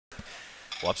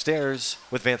Well, upstairs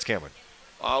with Vance Cameron.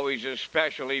 Always a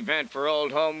special event for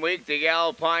Old Home Week, the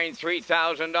Alpine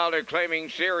 $3,000 claiming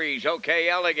series. OK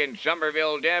Elegant,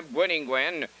 Somerville Deb, Winning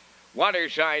Gwen,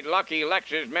 Waterside Lucky,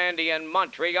 Lexus Mandy, and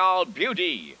Montreal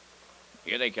Beauty.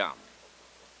 Here they come.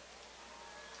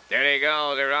 There they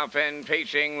go. They're off and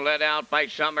pacing, led out by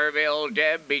Somerville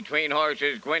Deb. Between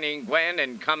horses, Winning Gwen,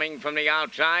 and coming from the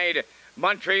outside,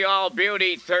 Montreal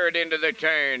Beauty third into the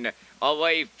turn.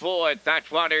 Away fourth, that's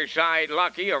Waterside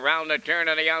Lucky. Around the turn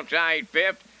on the outside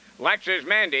fifth, Lexus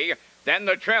Mandy. Then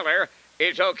the trailer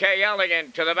is OK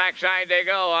Elegant. To the backside they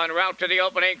go en route to the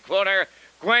opening quarter.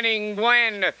 Winning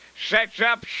Gwen sets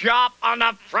up shop on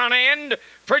the front end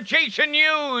for Jason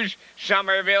Hughes.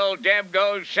 Somerville Deb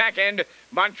goes second.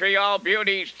 Montreal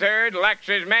Beauty's third.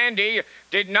 Lexus Mandy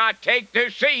did not take the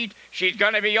seat. She's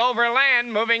going to be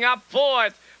overland, moving up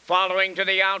fourth. Following to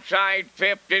the outside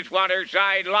fifth is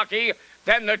Waterside Lucky.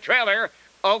 Then the trailer,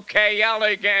 OK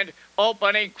Elegant.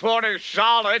 Opening quarter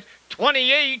solid,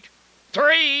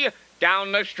 28-3.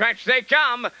 Down the stretch they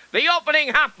come. The opening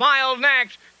half mile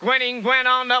next. Winning Gwen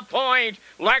on the point.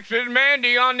 Lexus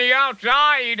Mandy on the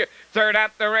outside. Third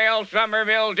up the rail,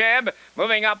 Somerville Deb.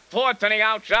 Moving up fourth on the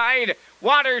outside,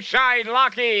 Waterside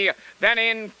Lucky. Then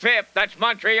in fifth, that's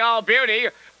Montreal Beauty.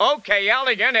 OK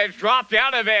Elegant has dropped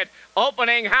out of it.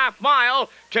 Opening half mile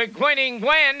to Winning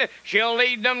Gwen. She'll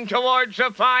lead them towards the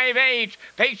 5-8.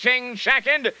 Pacing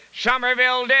second,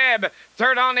 Somerville Deb.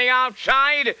 Third on the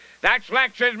outside, that's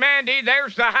Lexus Mandy.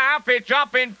 There's the half. It's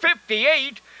up in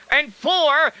 58-4.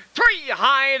 3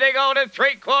 high they go to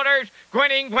 3/4.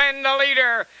 Winning Gwen the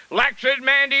leader. Lexus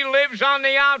Mandy lives on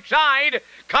the outside.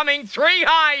 Coming 3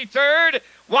 high third.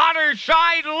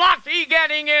 Waterside Lucky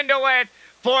getting into it.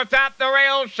 Fourth up the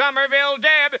rail, Somerville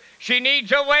Deb. She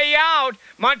needs a way out.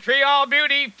 Montreal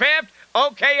Beauty fifth.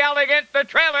 OK Elegant the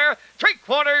trailer.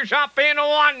 3/4 up in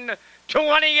 1.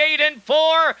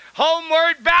 28-4.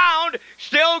 Homeward bound.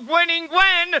 Still Winning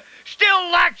Gwen. Still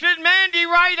Lexus Mandy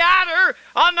right at her.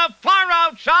 On the far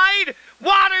outside,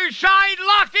 Waterside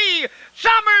Lucky.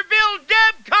 Somerville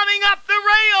Deb coming up the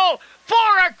rail.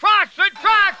 4 across the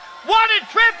track. What a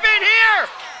trip in here.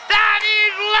 That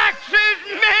is Lexus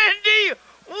Mandy.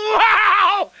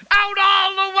 Wow! Out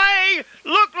all the way.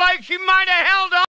 Looked like she might have held